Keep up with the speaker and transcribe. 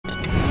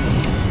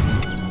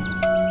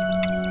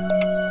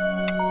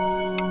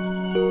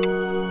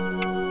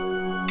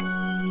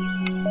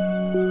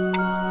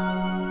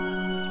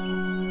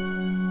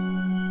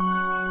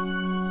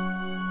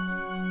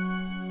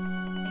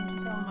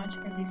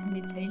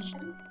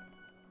meditation.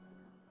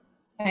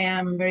 I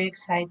am very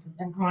excited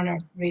and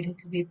honored really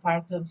to be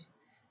part of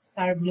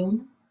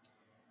StarBloom.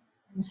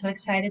 I'm so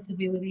excited to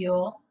be with you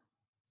all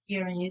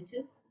here on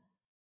YouTube.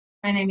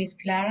 My name is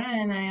Clara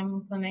and I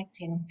am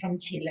connecting from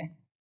Chile,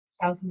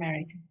 South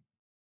America.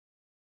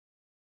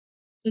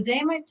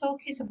 Today my talk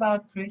is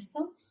about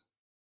crystals.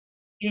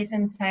 It is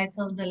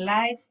entitled The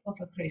Life of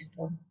a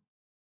Crystal.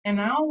 And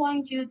I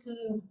want you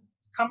to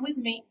come with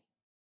me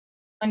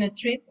on a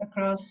trip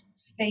across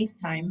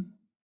space-time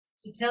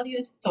to tell you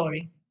a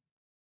story,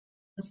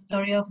 the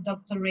story of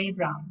Dr. Ray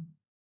Brown.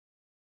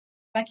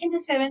 Back in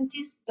the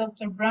 70s,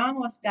 Dr. Brown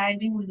was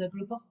diving with a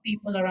group of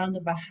people around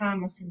the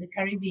Bahamas in the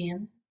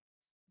Caribbean.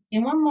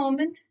 In one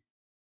moment,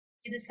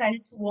 he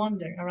decided to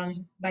wander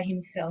around by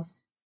himself,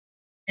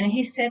 and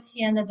he said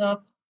he ended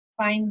up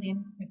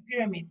finding a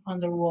pyramid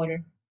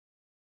underwater.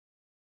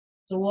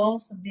 The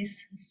walls of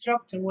this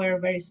structure were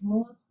very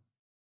smooth,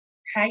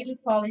 highly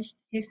polished,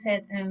 he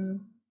said,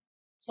 and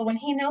so when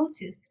he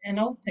noticed an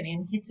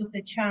opening, he took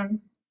the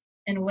chance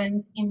and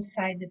went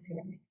inside the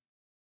pyramid.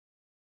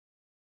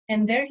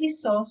 And there he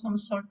saw some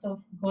sort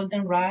of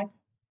golden rod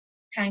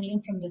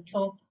hanging from the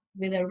top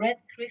with a red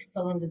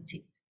crystal on the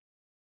tip.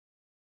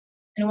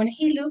 And when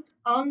he looked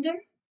under,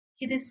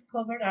 he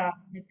discovered a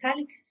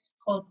metallic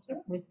sculpture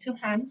with two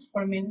hands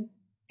forming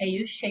a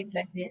U shape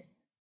like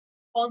this,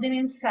 holding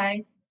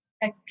inside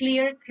a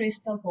clear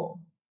crystal ball.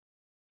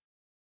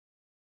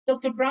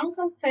 Dr. Brown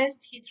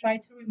confessed he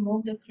tried to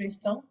remove the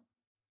crystal,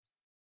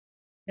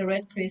 the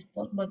red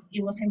crystal, but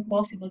it was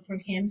impossible for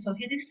him, so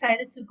he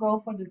decided to go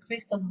for the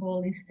crystal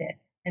ball instead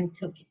and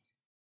took it.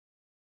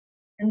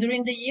 And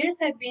during the years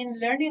I've been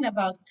learning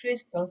about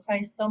crystals,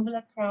 I stumbled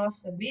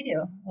across a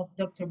video of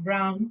Dr.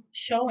 Brown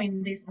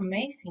showing this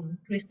amazing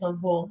crystal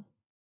ball,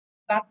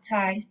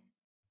 baptized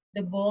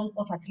the Ball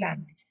of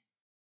Atlantis.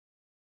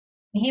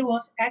 He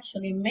was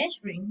actually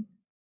measuring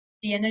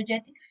the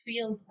energetic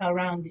field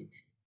around it.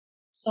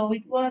 So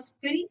it was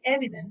pretty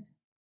evident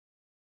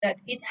that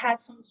it had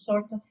some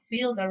sort of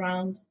field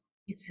around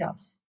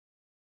itself.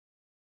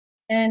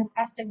 And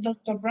after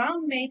Dr.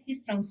 Brown made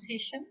his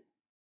transition,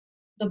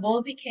 the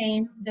ball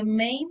became the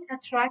main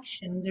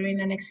attraction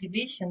during an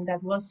exhibition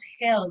that was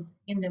held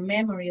in the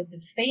memory of the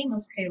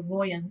famous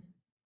clairvoyant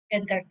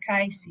Edgar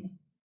Cayce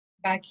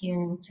back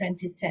in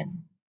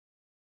 2010.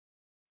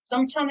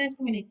 Some channel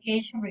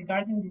communication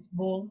regarding this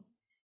ball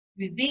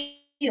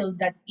revealed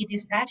that it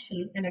is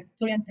actually an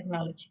Arcturian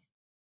technology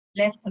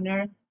left on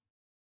Earth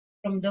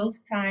from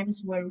those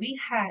times where we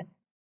had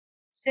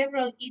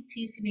several ET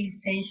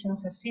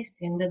civilizations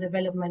assisting the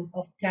development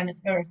of planet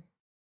Earth,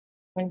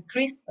 when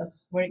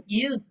crystals were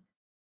used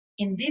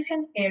in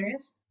different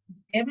areas of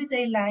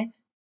everyday life,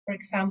 for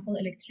example,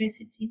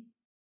 electricity,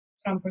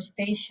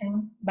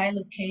 transportation,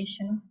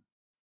 bilocation,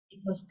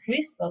 because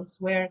crystals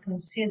were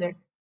considered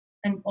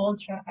an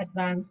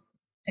ultra-advanced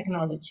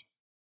technology.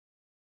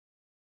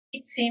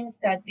 It seems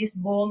that this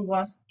ball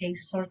was a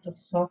sort of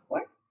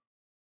software,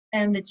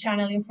 and the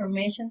channel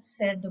information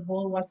said the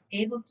ball was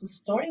able to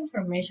store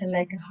information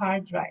like a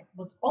hard drive,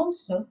 but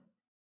also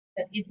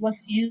that it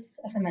was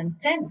used as an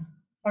antenna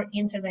for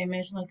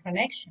interdimensional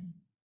connection.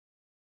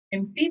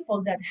 And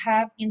people that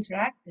have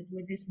interacted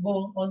with this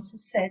ball also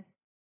said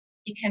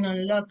it can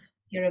unlock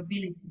your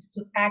abilities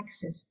to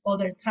access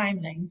other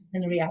timelines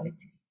and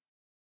realities.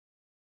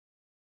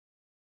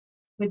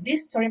 With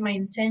this story, my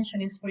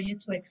intention is for you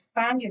to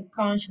expand your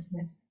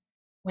consciousness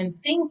when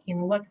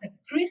thinking what a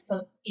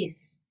crystal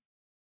is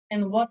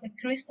and what a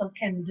crystal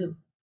can do,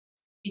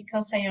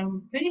 because I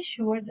am pretty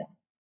sure that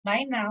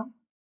by now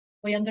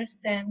we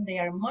understand they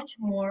are much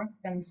more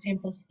than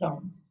simple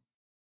stones.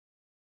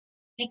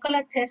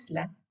 Nikola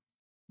Tesla,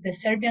 the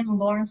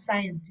Serbian-born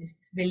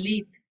scientist,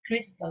 believed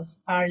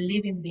crystals are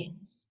living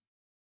beings.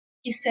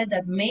 He said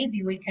that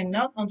maybe we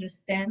cannot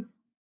understand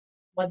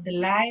what the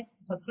life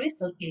of a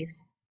crystal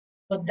is,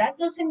 but that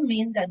doesn't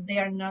mean that they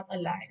are not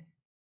alive.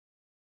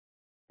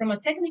 From a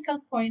technical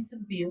point of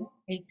view,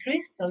 a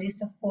crystal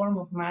is a form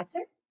of matter.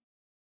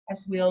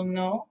 As we all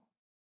know,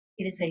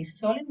 it is a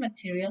solid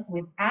material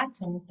with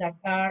atoms that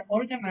are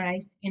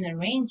organized in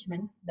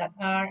arrangements that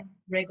are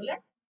regular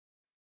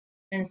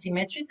and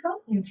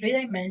symmetrical in 3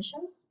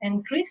 dimensions,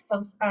 and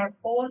crystals are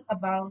all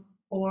about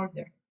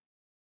order.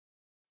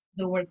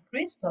 The word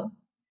crystal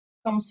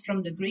comes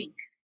from the Greek,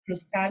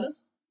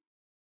 krystallos,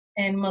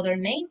 and Mother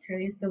Nature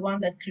is the one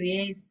that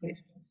creates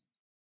crystals.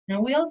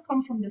 And we all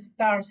come from the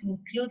stars,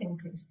 including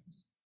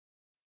crystals.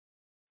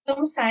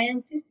 Some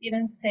scientists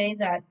even say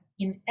that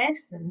in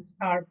essence,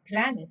 our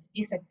planet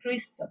is a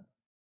crystal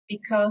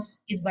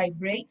because it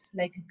vibrates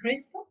like a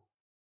crystal.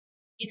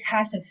 It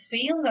has a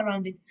field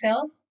around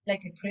itself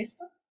like a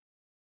crystal.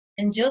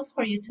 And just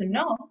for you to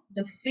know,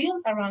 the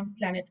field around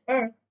planet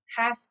Earth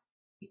has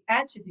the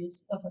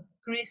attributes of a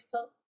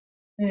crystal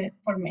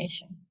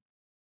formation.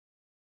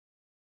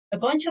 A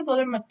bunch of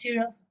other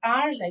materials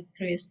are like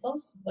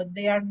crystals, but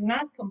they are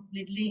not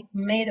completely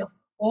made of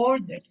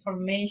ordered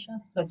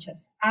formations such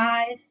as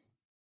ice,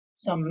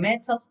 some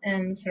metals,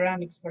 and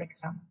ceramics, for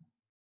example.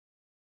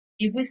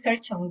 If we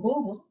search on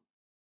Google,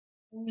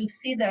 we will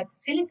see that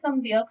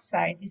silicon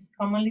dioxide is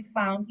commonly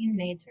found in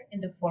nature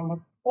in the form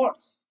of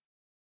quartz.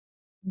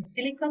 And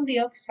silicon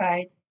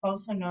dioxide,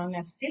 also known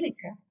as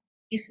silica,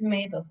 is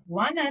made of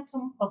one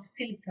atom of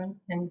silicon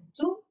and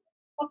two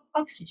of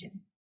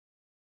oxygen.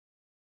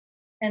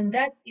 And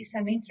that is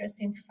an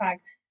interesting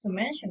fact to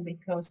mention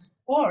because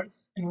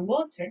quartz and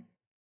water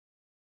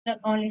not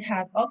only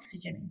have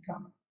oxygen in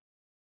common,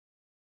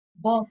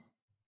 both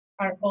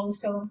are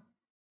also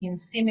in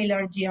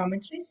similar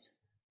geometries,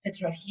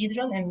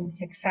 tetrahedral and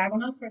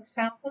hexagonal, for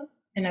example,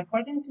 and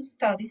according to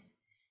studies,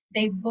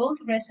 they both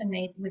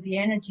resonate with the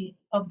energy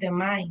of the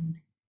mind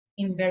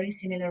in very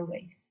similar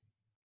ways.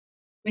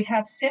 We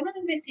have several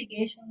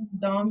investigations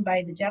done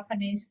by the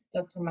Japanese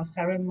Dr.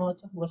 Masaru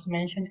Emoto, who was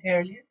mentioned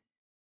earlier.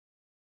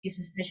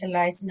 He's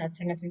specialized in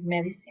alternative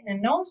medicine,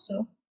 and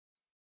also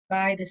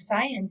by the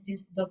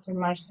scientist Dr.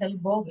 Marcel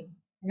Vogel.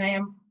 And I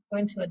am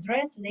going to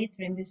address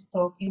later in this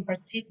talk in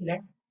particular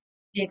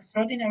the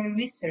extraordinary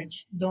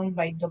research done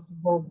by Dr.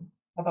 Vogel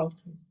about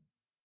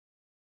crystals.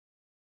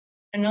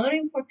 Another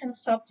important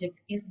subject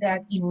is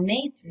that in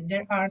nature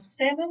there are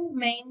 7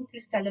 main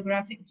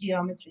crystallographic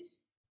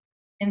geometries,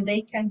 and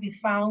they can be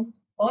found,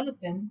 all of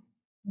them,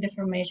 in the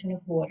formation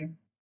of water.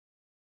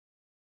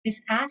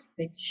 This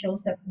aspect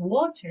shows that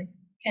water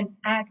can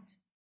act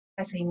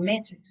as a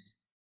matrix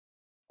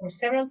for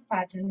several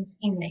patterns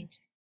in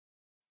nature.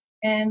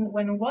 And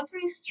when water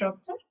is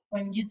structured,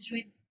 when you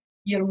treat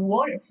your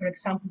water, for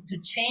example, to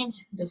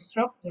change the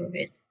structure of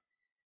it,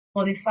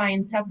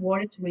 modifying tap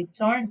water to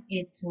return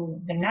it to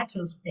the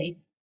natural state,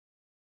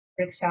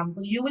 for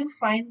example, you will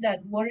find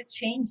that water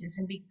changes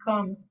and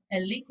becomes a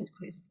liquid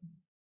crystal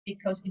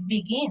because it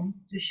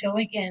begins to show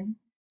again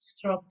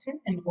structure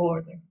and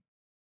order.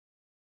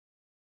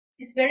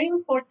 This is a very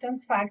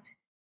important fact,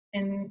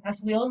 and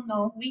as we all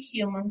know, we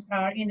humans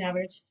are in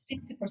average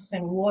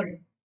 60% water.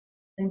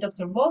 And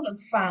Dr. Vogel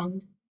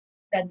found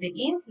that the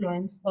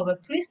influence of a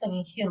crystal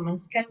in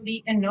humans can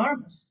be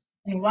enormous.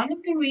 And one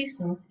of the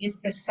reasons is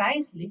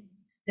precisely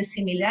the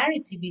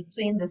similarity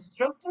between the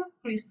structure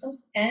of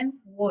crystals and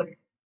water.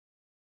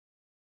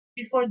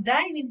 Before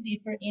diving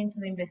deeper into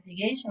the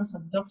investigations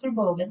of Dr.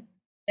 Vogel,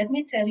 let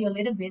me tell you a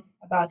little bit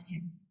about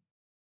him.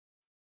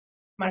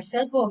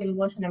 Marcel Vogel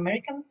was an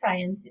American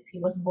scientist. He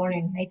was born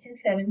in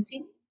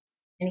 1917,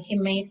 and he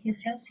made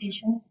his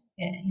transitions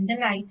in the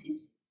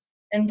 90s.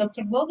 And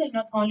Dr. Vogel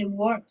not only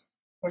worked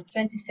for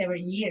 27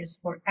 years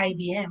for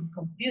IBM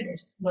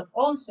computers, but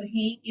also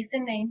he is the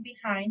name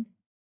behind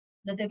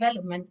the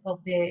development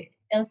of the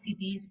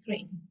LCD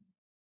screen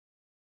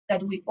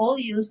that we all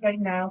use right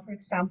now, for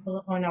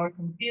example, on our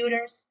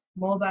computers,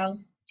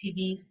 mobiles,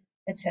 TVs,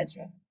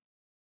 etc.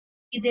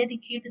 He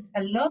dedicated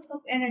a lot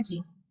of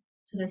energy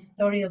to the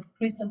story of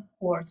crystal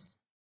quartz.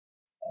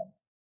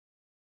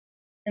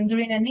 And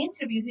during an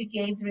interview he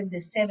gave during the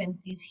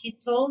 70s, he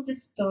told the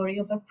story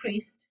of a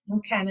priest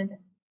in Canada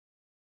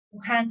who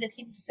handed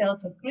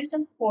himself a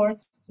crystal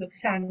quartz to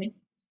examine,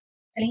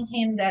 telling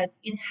him that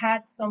it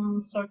had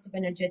some sort of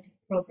energetic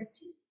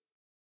properties.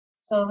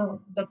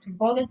 So Dr.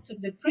 Vogel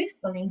took the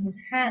crystal in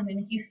his hand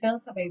and he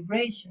felt a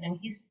vibration, and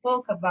he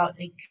spoke about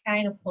a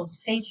kind of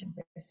pulsation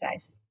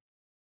precisely.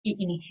 He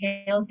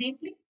inhaled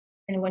deeply,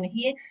 and when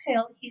he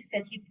exhaled, he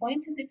said he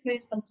pointed the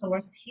crystal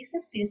towards his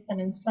assistant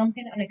and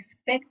something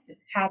unexpected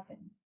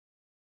happened.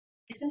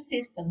 His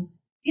assistant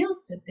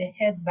tilted the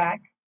head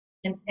back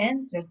and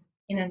entered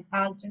in an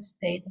altered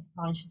state of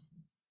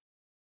consciousness.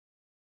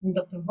 And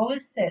Dr. Vogel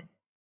said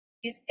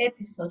this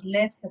episode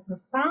left a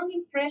profound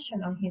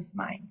impression on his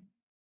mind.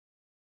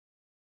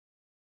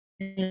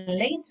 And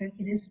later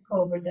he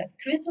discovered that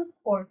crystal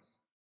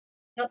quartz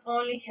not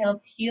only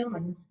help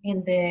humans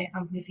in the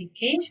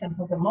amplification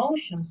of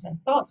emotions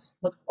and thoughts,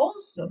 but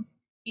also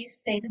he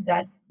stated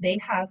that they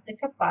have the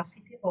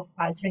capacity of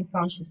altering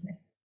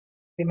consciousness.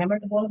 Remember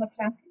the Wall of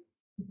Atlantis?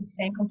 It's the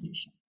same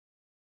conclusion.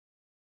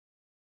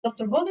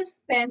 Dr. Vogel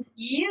spent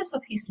years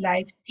of his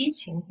life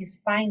teaching his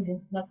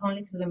findings not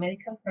only to the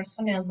medical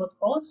personnel, but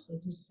also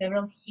to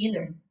several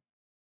healers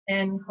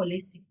and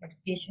holistic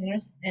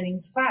practitioners. And in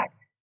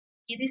fact,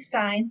 he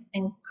designed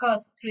and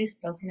cut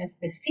crystals in a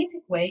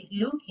specific way,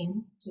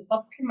 looking to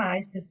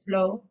optimize the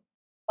flow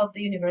of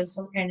the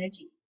universal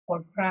energy,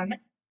 or prana,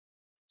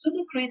 to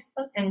the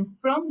crystal and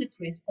from the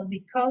crystal,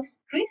 because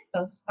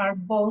crystals are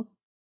both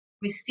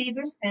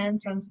receivers and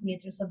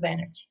transmitters of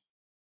energy.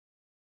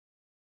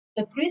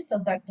 The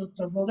crystals that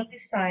Dr. Vogel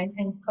designed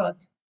and cut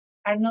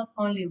are not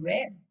only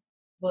rare,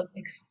 but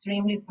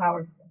extremely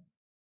powerful.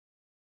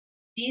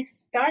 This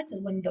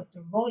started when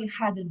Dr. Vogel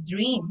had a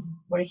dream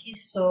where he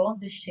saw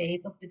the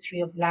shape of the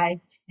tree of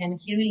life, and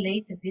he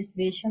related this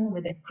vision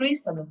with a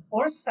crystal of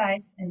 4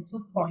 sides and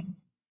 2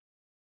 points.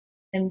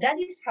 And that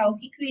is how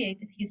he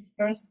created his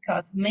first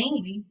cut,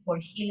 mainly for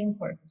healing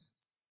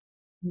purposes.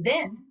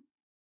 Then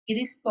he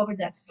discovered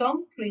that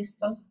some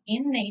crystals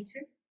in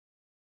nature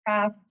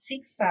have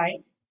 6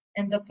 sides,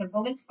 and Dr.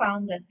 Vogel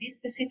found that this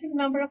specific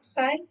number of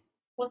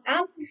sides will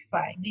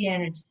amplify the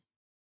energy.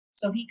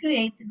 So he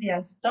created the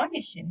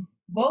astonishing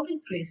Vogel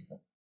crystal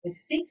with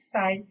 6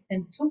 sides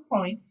and 2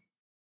 points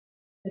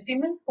The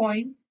female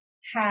point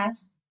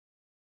has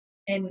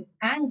an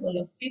angle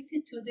of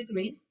 52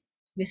 degrees,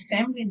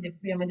 resembling the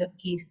Pyramid of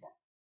Giza,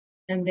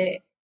 and the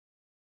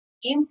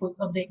input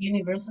of the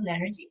universal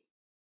energy.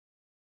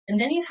 And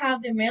then you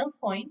have the male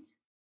point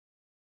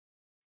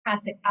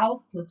has the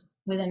output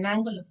with an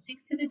angle of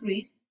 60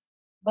 degrees,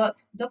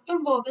 but Dr.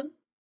 Vogel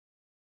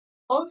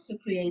also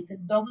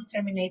created double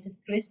terminated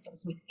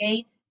crystals with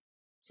 8,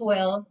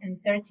 12,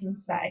 and 13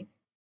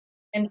 sides,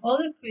 and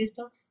other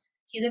crystals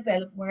he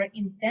developed were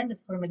intended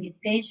for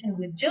meditation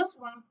with just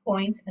one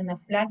point and a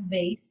flat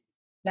base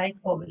like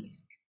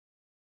obelisk.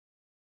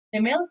 The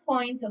male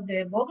point of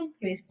the Vogel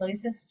crystal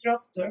is a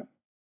structure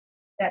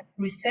that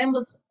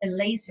resembles a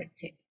laser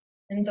tip,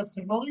 and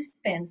Dr. Vogel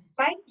spent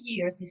 5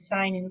 years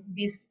designing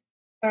this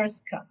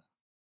first cut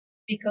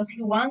because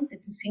he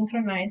wanted to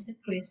synchronize the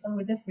crystal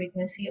with the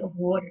frequency of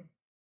water,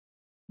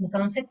 and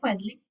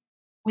consequently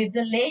with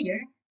the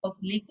layer of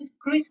liquid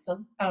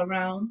crystal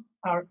around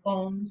our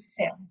own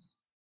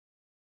cells.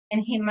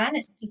 And he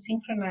managed to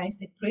synchronize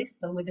the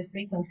crystal with the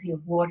frequency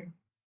of water.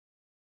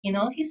 In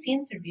all his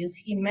interviews,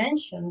 he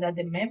mentioned that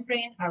the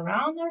membrane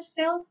around our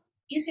cells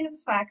is in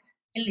fact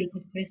a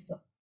liquid crystal.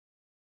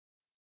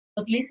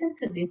 But listen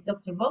to this,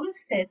 Dr. Vogel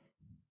said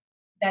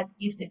that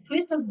if the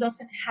crystal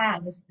doesn't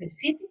have a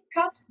specific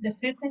cut, the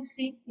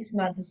frequency is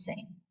not the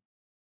same.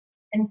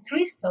 And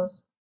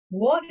crystals,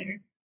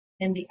 water,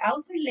 and the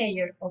outer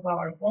layer of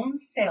our own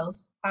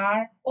cells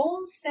are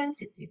all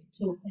sensitive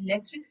to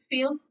electric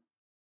field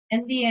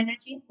and the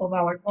energy of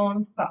our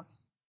own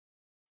thoughts.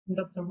 And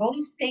Dr.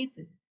 Vogel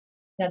stated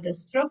that the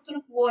structure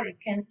of water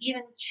can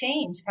even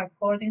change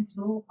according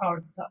to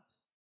our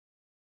thoughts.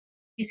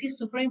 This is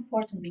super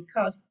important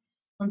because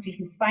until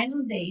his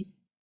final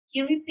days,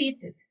 he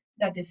repeated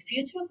that the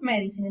future of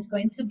medicine is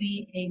going to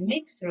be a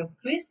mixture of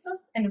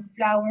crystals and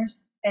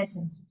flowers'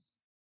 essences.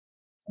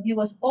 So he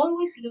was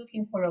always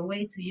looking for a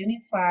way to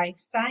unify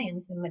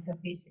science and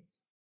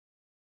metaphysics.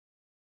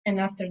 And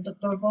after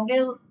Dr.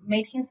 Vogel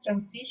made his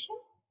transition,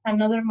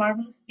 another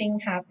marvelous thing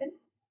happened.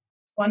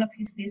 One of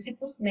his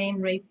disciples,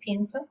 named Ray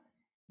Pinto,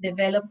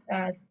 developed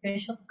a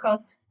special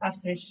cut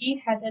after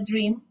he had a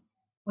dream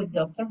with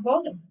Dr.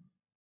 Vogel.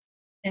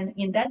 And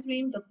in that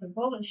dream, Dr.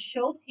 Vogel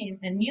showed him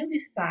a new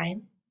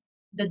design,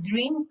 the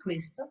dream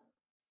crystal.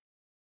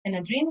 And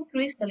a dream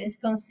crystal is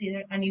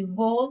considered an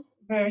evolved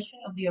version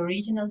of the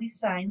original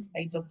designs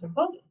by Dr.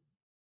 Vogel.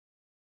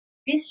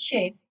 This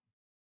shape,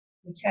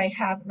 which I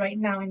have right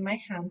now in my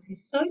hands,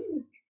 is so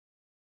unique.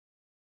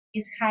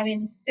 It's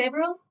having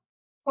several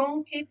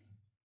concave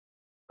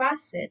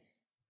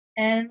facets,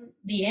 and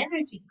the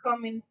energy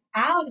coming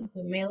out of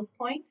the male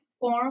point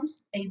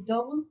forms a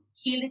double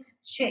helix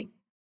shape,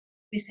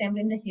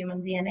 resembling the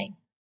human DNA.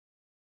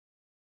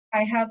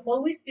 I have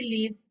always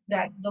believed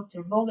that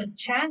Dr. Vogel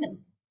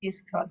channeled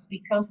these cuts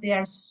because they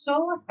are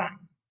so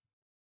advanced.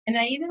 And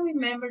I even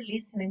remember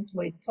listening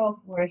to a talk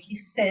where he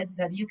said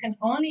that you can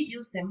only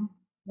use them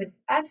with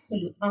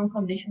absolute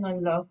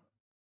unconditional love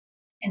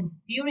and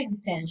pure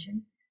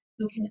intention,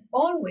 looking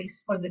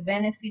always for the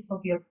benefit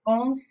of your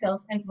own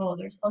self and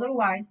others.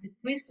 Otherwise, the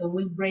crystal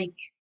will break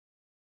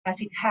as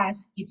it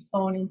has its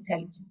own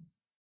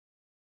intelligence.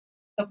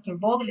 Dr.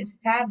 Vogel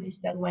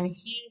established that when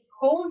he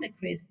holds the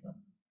crystal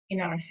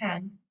in our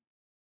hand,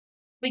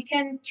 we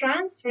can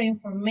transfer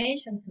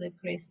information to the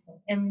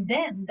crystal, and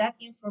then that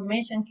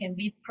information can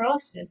be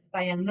processed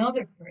by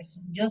another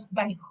person just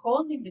by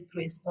holding the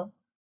crystal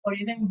or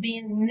even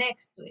being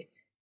next to it.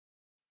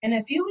 And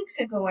a few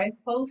weeks ago, I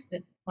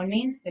posted on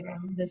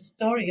Instagram the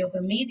story of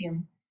a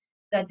medium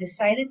that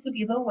decided to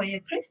give away a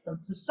crystal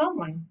to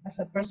someone as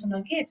a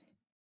personal gift.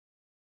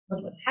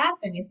 But what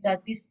happened is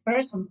that this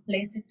person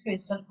placed the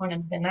crystal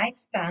on the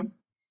nightstand,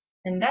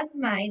 and that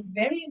night,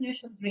 very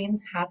unusual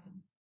dreams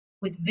happened,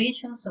 with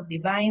visions of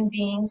divine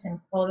beings and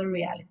other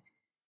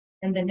realities.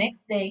 And the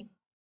next day,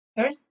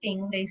 first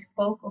thing they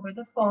spoke over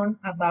the phone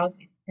about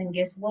it. And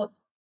guess what?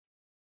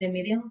 The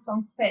medium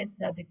confessed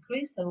that the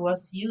crystal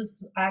was used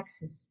to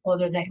access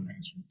other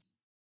dimensions.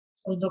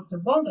 So Dr.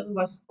 Vogel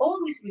was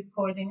always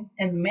recording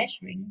and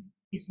measuring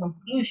his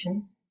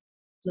conclusions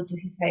due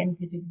to his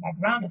scientific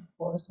background, of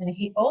course, and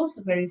he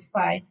also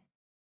verified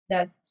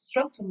that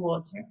structured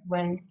water,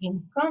 when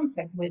in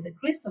contact with the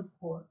crystal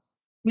quartz,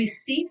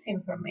 receives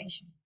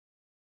information.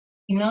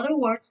 In other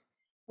words,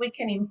 we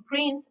can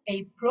imprint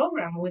a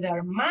program with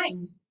our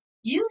minds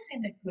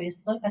using the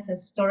crystal as a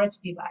storage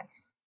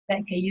device,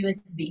 like a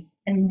USB,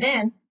 and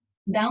then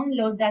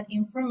download that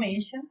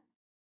information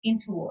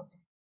into water.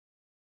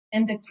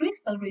 And the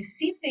crystal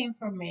receives the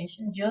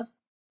information just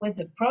with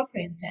the proper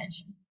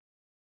intention.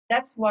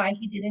 That's why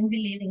he didn't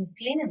believe in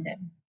cleaning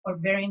them or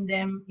burying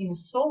them in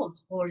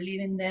salt or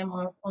leaving them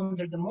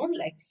under the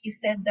moonlight. He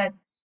said that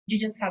you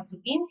just have to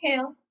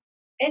inhale,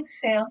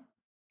 exhale,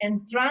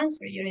 and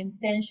transfer your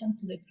intention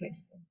to the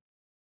crystal.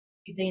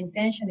 If the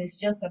intention is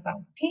just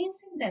about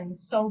cleansing, then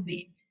so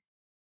be it.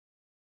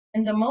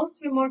 And the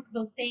most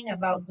remarkable thing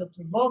about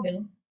Dr.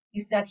 Vogel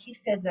is that he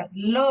said that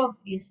love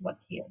is what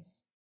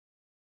heals.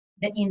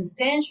 The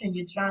intention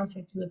you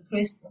transfer to the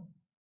crystal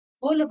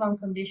full of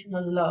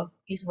unconditional love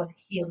is what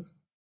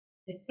heals.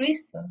 The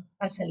crystal,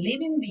 as a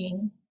living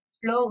being,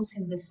 flows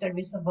in the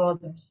service of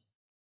others,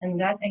 and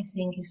that I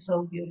think is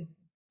so beautiful.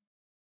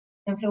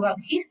 And throughout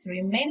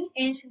history, many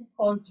ancient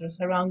cultures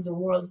around the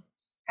world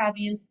have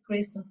used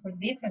crystal for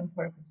different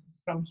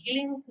purposes, from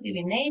healing to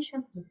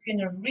divination to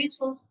funeral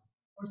rituals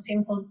or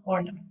simple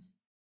ornaments.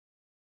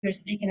 We're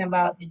speaking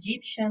about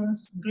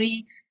Egyptians,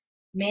 Greeks,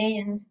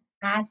 Mayans,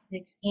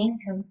 Aztecs,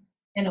 Incans,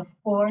 and of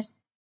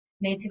course,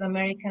 Native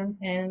Americans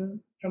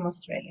and from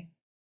Australia.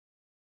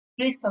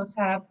 Crystals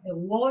have a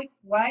wide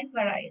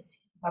variety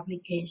of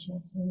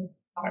applications in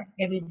our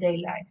everyday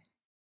lives.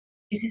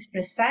 This is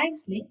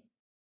precisely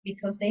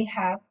because they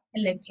have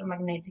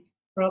electromagnetic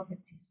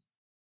properties,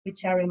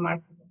 which are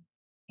remarkable.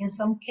 In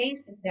some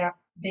cases,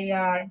 they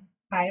are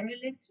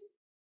pyroelectric,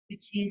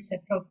 which is a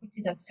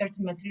property that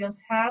certain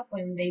materials have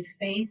when they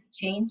face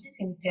changes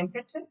in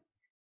temperature,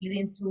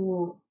 leading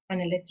to an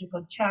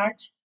electrical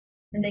charge.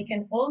 And they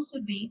can also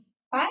be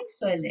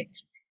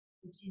piezoelectric,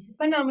 which is a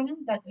phenomenon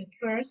that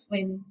occurs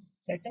when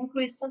certain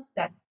crystals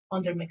that,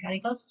 under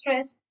mechanical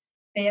stress,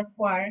 they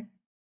acquire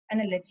an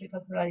electrical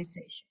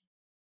polarization.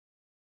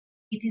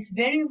 It is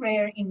very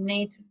rare in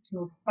nature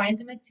to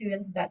find a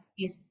material that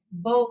is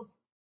both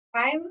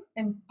pyro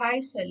and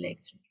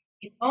piezoelectric.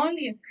 It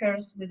only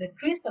occurs with the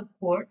crystal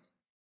quartz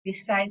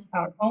besides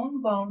our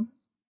own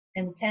bones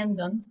and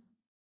tendons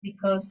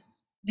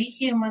because we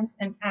humans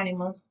and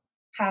animals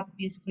have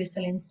this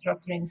crystalline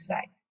structure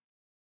inside.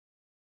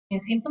 In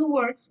simple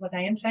words, what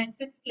I am trying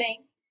to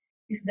explain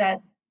is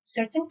that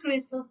certain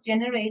crystals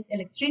generate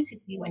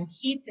electricity when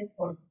heated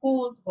or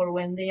cooled or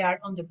when they are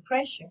under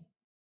pressure.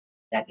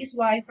 That is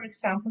why, for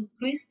example,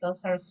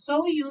 crystals are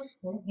so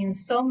useful in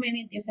so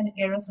many different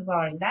areas of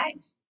our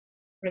lives.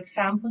 For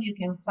example, you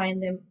can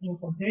find them in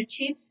computer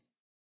chips,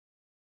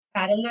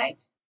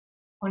 satellites,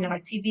 on our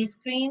TV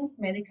screens,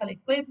 medical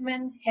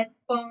equipment,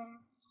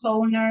 headphones,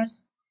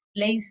 sonars,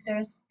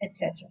 lasers,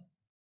 etc.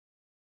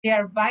 They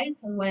are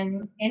vital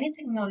when any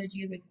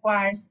technology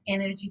requires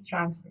energy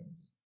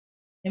transference.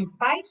 And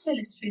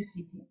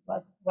piezoelectricity,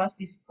 what was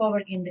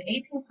discovered in the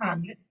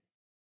 1800s,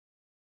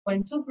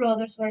 when two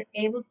brothers were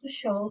able to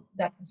show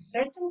that a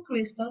certain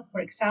crystal, for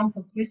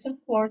example, crystal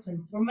quartz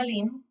and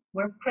tourmaline,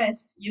 were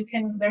pressed, you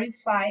can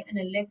verify an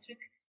electric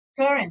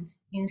current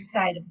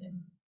inside of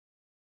them.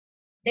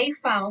 They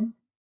found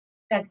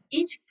that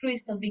each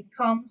crystal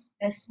becomes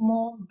a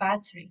small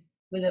battery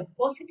with a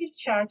positive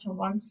charge on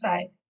one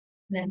side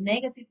and a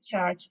negative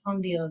charge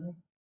on the other.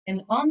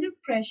 And under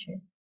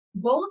pressure,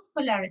 both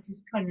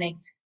polarities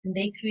connect and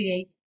they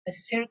create a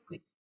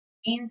circuit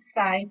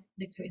inside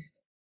the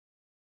crystal.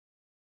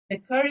 The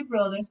Curry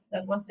brothers,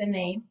 that was the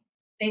name,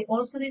 they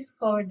also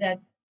discovered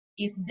that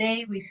if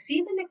they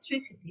receive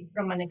electricity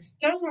from an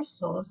external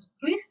source,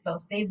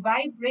 crystals, they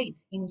vibrate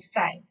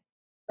inside,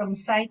 from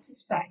side to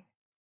side.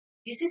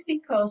 This is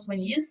because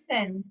when you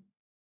send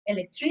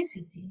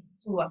electricity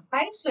to a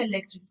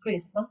piezoelectric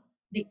crystal,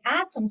 the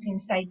atoms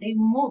inside, they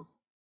move.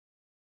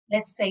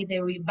 Let's say they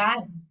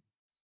rebalance,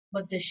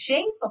 but the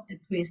shape of the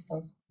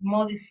crystals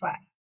modify.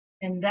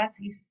 And that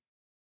is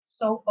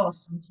so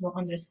awesome to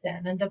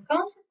understand. And the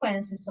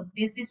consequences of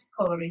these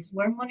discoveries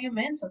were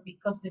monumental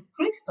because the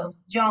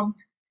crystals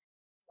jumped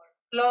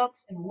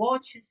clocks and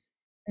watches,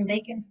 and they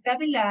can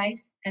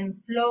stabilize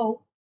and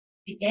flow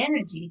the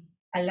energy,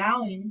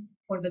 allowing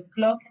for the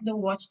clock and the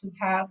watch to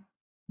have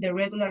the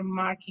regular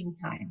marking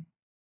time.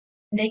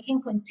 They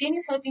can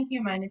continue helping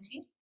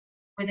humanity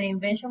with the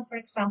invention, for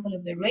example,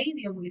 of the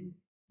radio, which in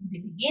the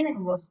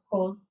beginning was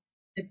called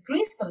the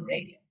crystal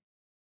radio.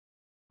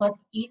 But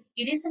it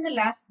is in the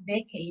last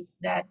decades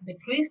that the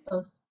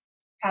crystals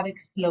have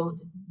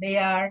exploded. They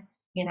are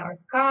in our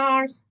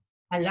cars,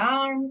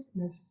 alarms,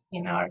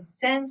 in our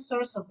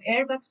sensors of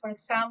airbags, for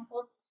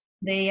example.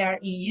 They are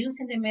in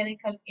use in the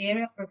medical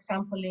area, for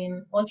example,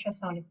 in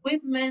ultrasound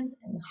equipment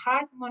and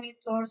heart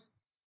monitors.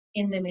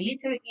 In the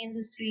military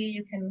industry,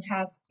 you can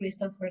have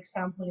crystal, for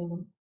example,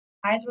 in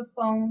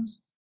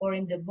hydrophones or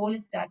in the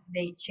bullets that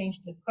they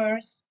change the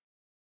curse.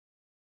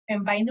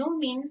 And by no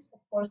means, of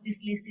course,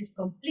 this list is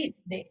complete.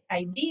 The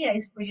idea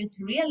is for you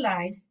to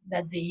realize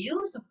that the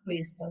use of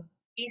crystals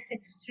is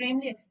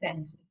extremely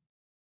extensive.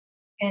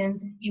 And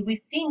if we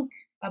think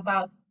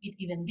about it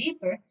even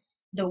deeper,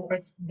 the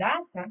words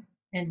data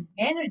and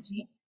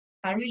energy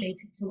are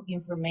related to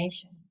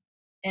information.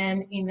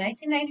 And in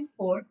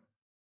 1994,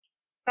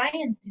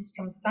 scientists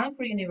from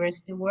Stanford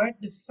University were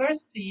the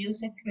first to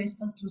use a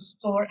crystal to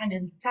store an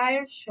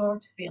entire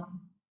short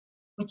film,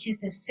 which is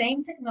the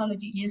same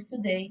technology used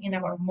today in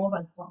our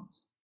mobile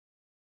phones.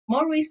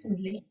 More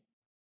recently,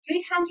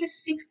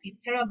 360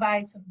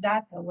 terabytes of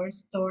data were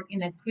stored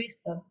in a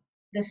crystal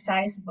the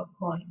size of a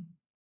coin.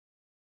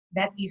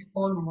 That is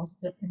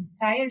almost the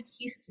entire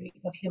history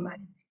of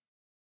humanity.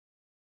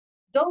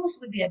 Those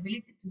with the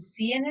ability to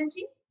see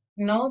energy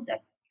know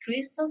that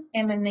crystals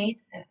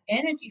emanate an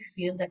energy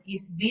field that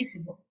is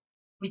visible,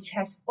 which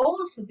has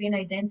also been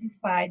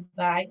identified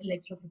by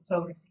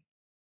electrophotography.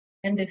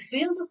 And the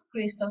field of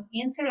crystals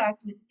interact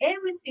with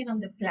everything on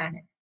the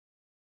planet.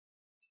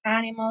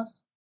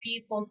 Animals,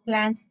 people,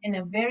 plants in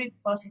a very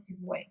positive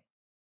way.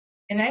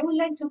 And I would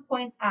like to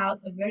point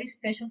out a very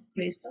special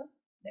crystal,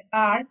 the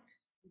arc,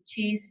 which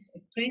is a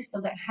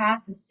crystal that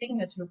has the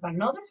signature of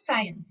another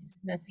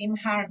scientist, Nassim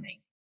Haramein,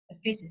 a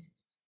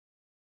physicist.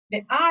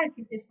 The arc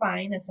is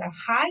defined as a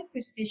high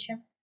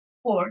precision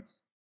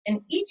quartz,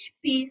 and each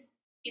piece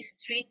is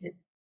treated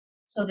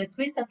so the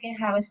crystal can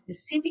have a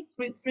specific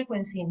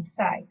frequency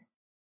inside.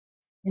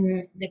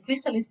 And the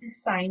crystal is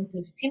designed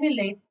to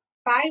stimulate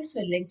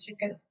piezoelectric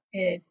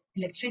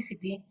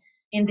electricity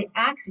in the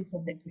axis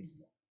of the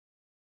crystal.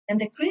 And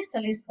the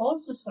crystal is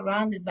also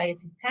surrounded by a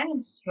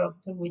titanium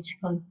structure which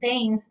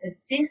contains a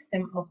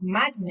system of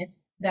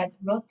magnets that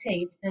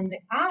rotate. And the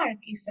arc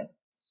is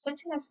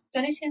such an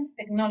astonishing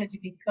technology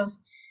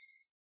because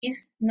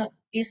it's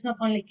not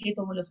only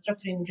capable of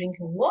structuring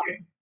drinking water.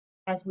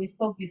 As we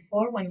spoke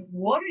before, when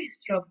water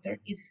is structured,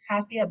 it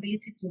has the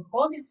ability to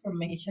hold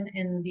information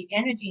and the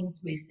energy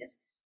increases,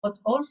 but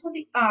also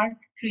the arc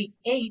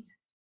creates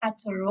a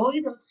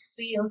toroidal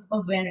field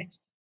of energy.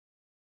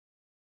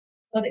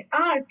 So the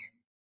arc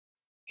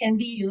can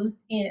be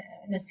used in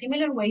a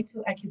similar way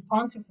to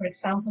acupuncture, for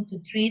example, to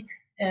treat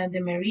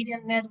the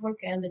meridian network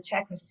and the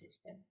chakra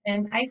system.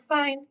 And I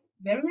find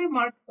very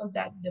remarkable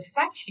that the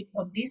fact sheet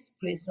of this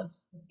crystal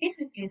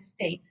specifically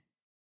states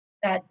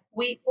that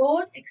we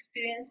all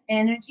experience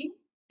energy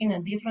in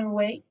a different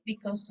way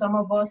because some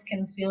of us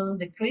can feel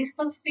the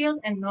crystal field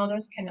and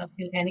others cannot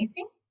feel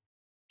anything.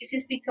 This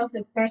is because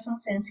the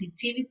person's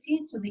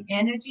sensitivity to the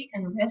energy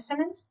and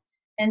resonance,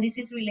 and this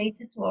is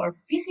related to our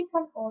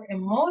physical or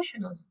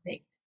emotional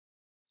state.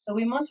 So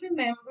we must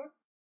remember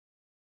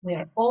we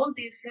are all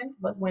different,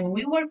 but when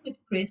we work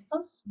with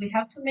crystals, we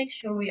have to make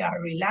sure we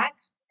are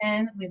relaxed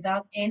and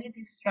without any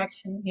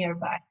distraction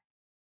nearby.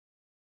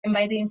 And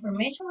by the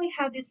information we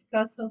have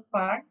discussed so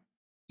far,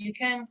 you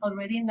can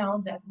already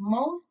know that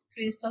most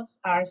crystals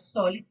are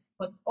solids,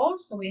 but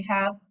also we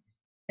have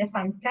the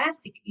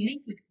fantastic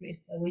liquid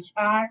crystal, which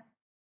are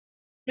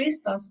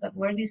crystals that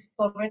were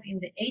discovered in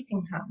the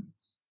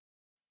 1800s.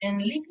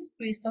 And liquid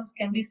crystals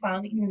can be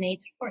found in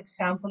nature, for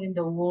example, in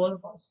the wall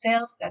of our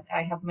cells that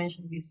I have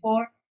mentioned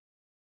before.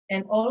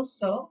 And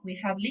also we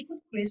have liquid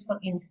crystal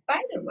in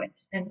spider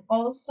webs and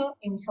also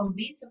in some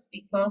beetles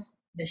because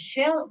the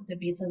shell of the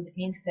beetle and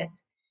the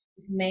insect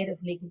is made of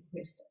liquid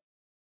crystal.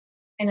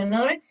 And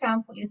another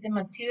example is the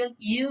material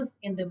used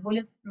in the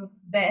bulletproof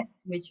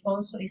vest, which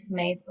also is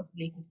made of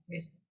liquid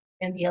crystal.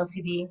 And the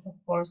LCD, of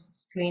course,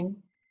 screen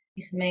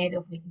is made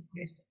of liquid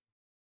crystal.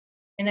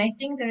 And I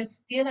think there is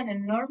still an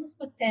enormous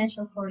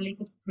potential for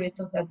liquid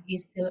crystals that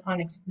is still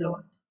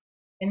unexplored.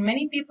 And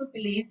many people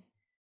believe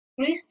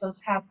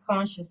crystals have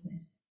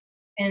consciousness.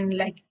 And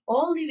like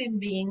all living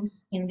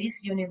beings in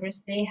this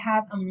universe, they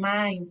have a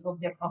mind of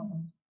their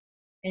own.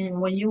 And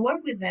when you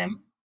work with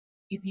them,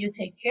 if you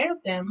take care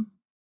of them,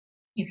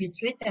 if you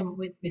treat them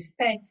with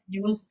respect,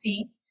 you will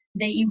see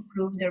they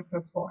improve their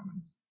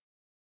performance.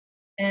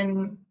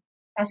 And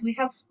as we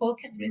have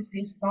spoken during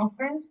this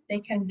conference, they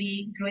can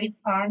be great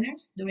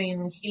partners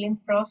during the healing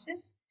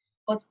process,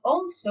 but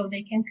also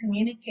they can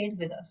communicate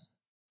with us.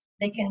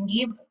 They can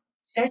give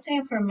certain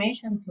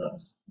information to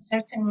us,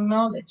 certain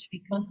knowledge,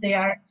 because they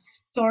are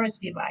storage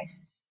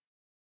devices.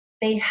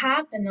 They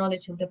have the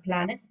knowledge of the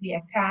planet, the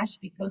Akash,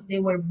 because they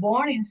were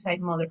born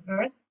inside Mother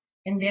Earth,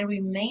 and they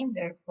remain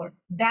there for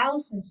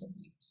thousands of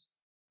years.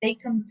 They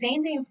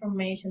contain the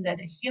information that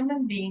a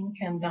human being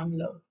can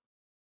download.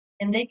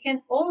 And they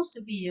can also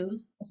be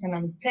used as an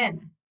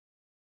antenna,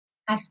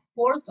 as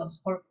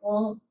portals for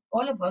all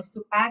of us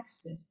to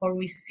access or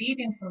receive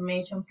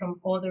information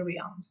from other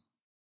realms.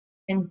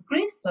 And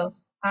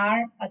crystals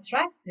are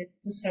attracted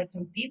to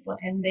certain people,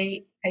 and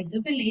I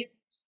do believe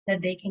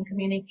that they can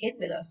communicate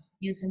with us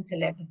using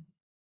telepathy.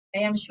 I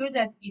am sure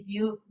that if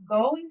you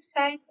go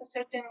inside a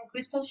certain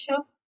crystal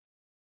shop,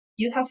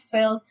 you have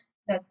felt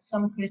that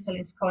some crystal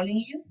is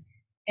calling you.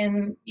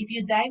 And if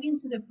you dive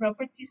into the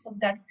properties of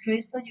that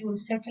crystal, you will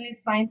certainly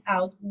find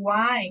out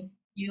why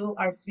you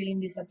are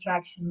feeling this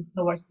attraction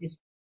towards this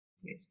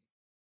crystal.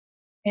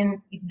 And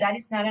if that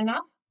is not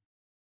enough,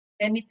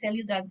 let me tell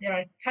you that there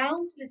are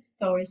countless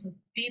stories of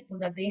people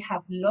that they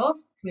have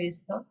lost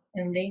crystals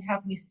and they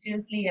have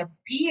mysteriously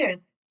appeared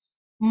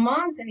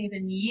months and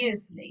even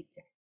years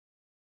later.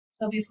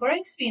 So before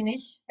I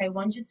finish, I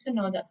want you to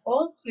know that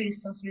all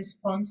crystals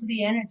respond to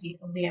the energy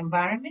of the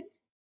environment.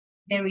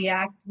 They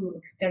react to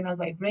external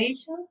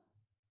vibrations.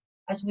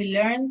 As we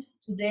learned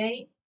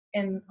today,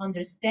 and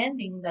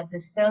understanding that the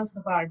cells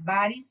of our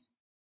bodies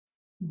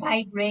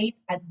vibrate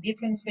at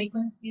different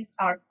frequencies,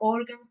 our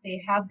organs,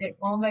 they have their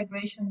own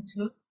vibration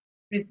too,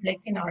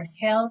 reflecting our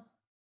health,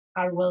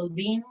 our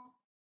well-being.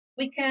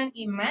 We can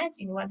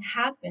imagine what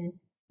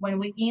happens when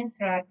we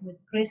interact with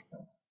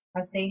crystals,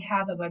 as they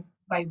have a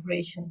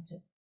vibration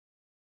too.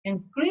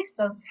 And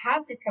crystals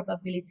have the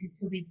capability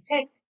to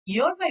detect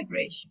your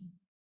vibration.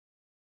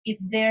 If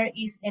there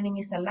is any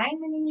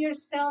misalignment in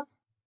yourself,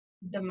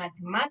 the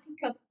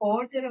mathematical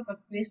order of a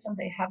crystal,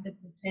 they have the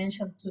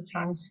potential to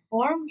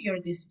transform your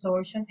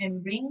distortion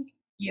and bring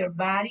your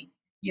body,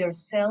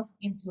 yourself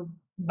into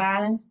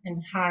balance,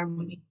 and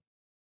harmony,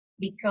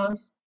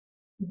 because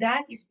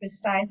that is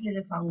precisely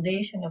the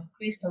foundation of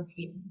crystal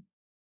healing.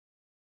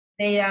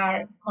 They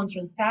are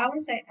control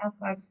towers, as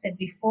I said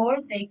before.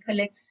 They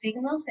collect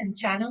signals and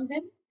channel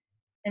them.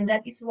 And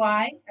that is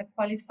why a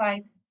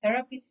qualified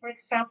therapist, for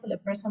example, a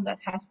person that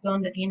has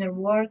done the inner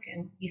work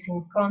and is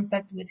in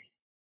contact with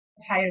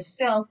higher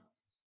self,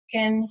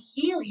 can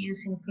heal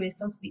using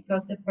crystals,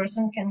 because the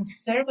person can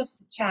serve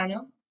as a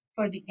channel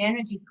for the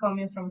energy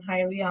coming from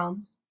higher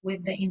realms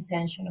with the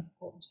intention, of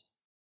course.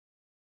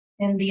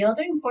 And the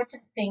other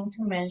important thing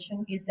to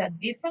mention is that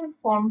different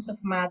forms of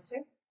matter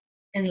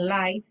and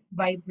light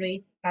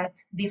vibrate at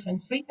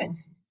different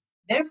frequencies.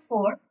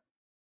 Therefore,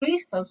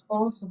 crystals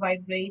also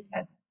vibrate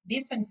at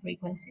different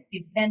frequencies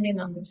depending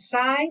on their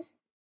size,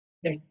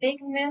 their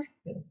thickness,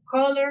 their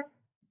color,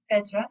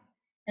 etc.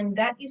 And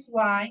that is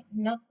why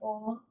not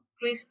all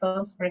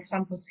crystals, for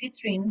example,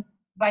 citrines,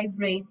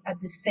 vibrate at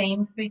the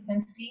same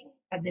frequency,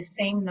 at the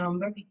same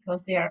number,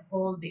 because they are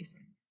all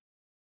different.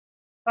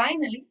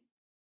 Finally,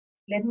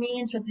 let me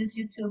introduce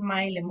you to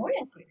my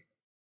Lemurian crystal.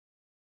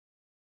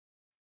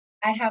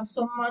 I have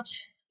so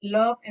much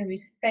love and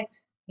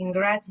respect and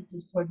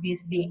gratitude for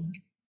this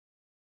being.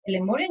 A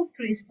Lemurian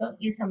crystal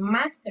is a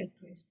master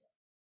crystal.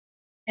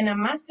 And a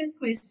master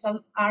crystal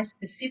are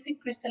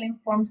specific crystalline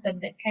forms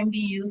that can be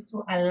used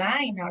to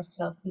align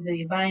ourselves to the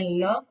divine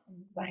love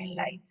and divine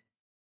light.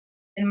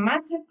 And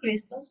master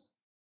crystals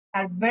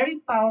are very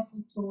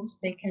powerful tools.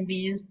 They can be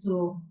used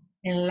to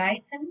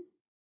enlighten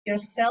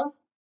yourself.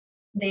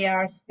 They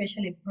are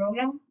specially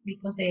programmed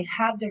because they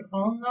have their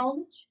own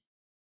knowledge.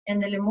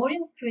 And the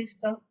Lemurian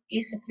crystal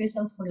is a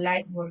crystal for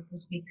light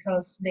workers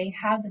because they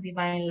have the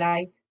divine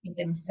light in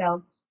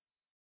themselves.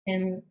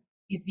 And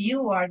if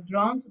you are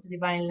drawn to the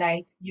divine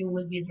light, you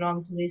will be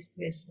drawn to this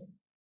crystal.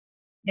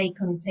 They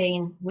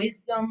contain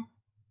wisdom.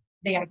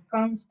 They are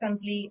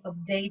constantly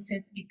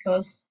updated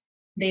because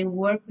they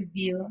work with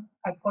you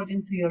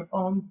according to your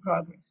own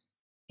progress.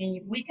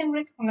 And we can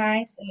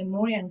recognize a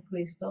Lemurian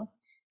crystal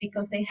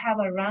because they have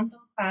a random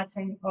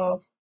pattern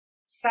of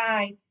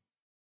sides.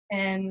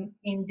 And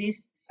in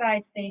these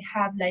sides, they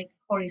have like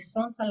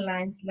horizontal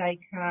lines, like,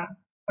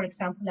 for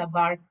example, a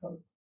barcode.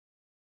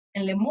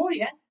 And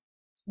Lemuria,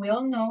 we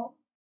all know,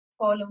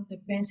 followed the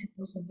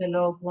principles of the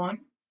law of one.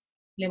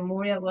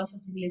 Lemuria was a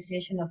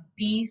civilization of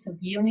peace, of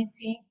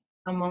unity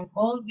among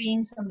all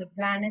beings on the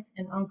planet,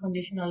 and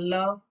unconditional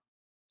love,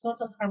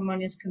 total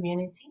harmonious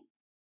community.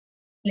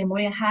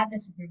 Lemuria had the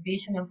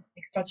supervision of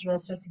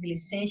extraterrestrial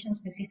civilizations,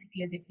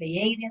 specifically the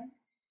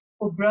Pleiadians,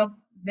 who brought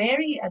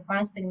very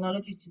advanced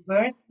technology to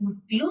Earth,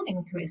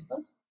 including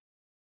crystals.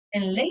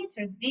 And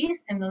later,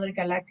 these and other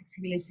galactic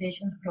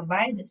civilizations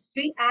provided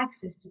free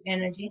access to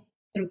energy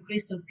through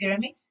crystal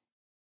pyramids,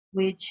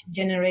 which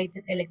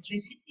generated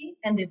electricity,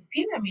 and the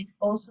pyramids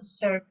also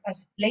served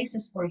as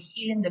places for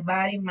healing the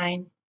body,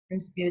 mind,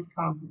 and spirit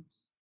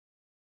complex.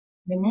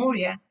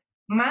 Lemuria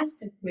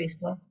master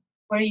crystals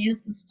were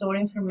used to store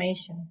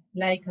information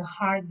like a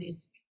hard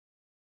disk.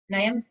 And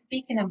I am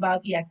speaking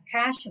about the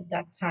Akash of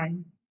that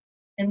time.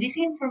 And this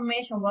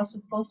information was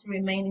supposed to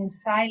remain in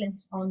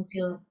silence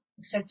until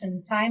a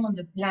certain time on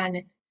the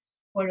planet,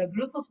 where a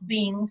group of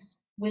beings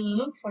will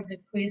look for the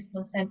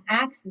crystals and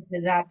access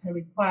the data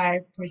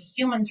required for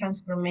human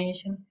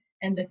transformation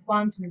and the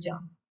quantum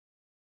jump.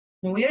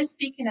 And we are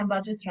speaking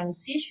about the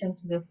transition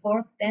to the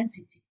fourth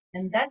density,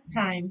 and that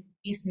time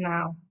is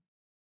now.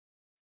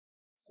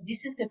 So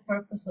this is the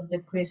purpose of the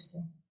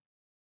crystal.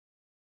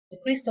 The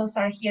crystals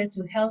are here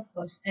to help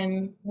us,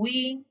 and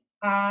we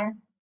are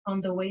on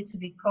the way to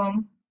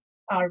become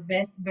our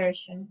best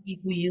version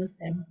if we use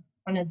them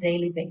on a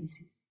daily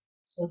basis.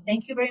 So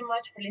thank you very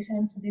much for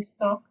listening to this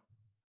talk,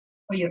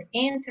 for your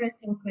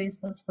interest in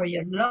crystals, for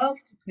your love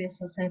to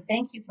crystals, and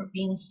thank you for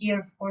being here,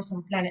 of course,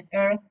 on planet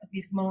Earth at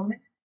this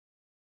moment.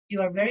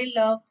 You are very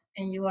loved,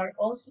 and you are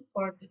all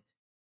supported,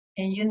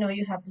 and you know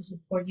you have the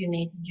support you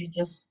need. You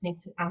just need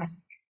to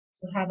ask.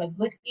 So have a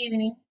good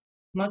evening,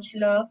 much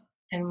love,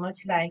 and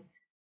much light.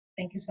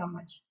 Thank you so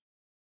much.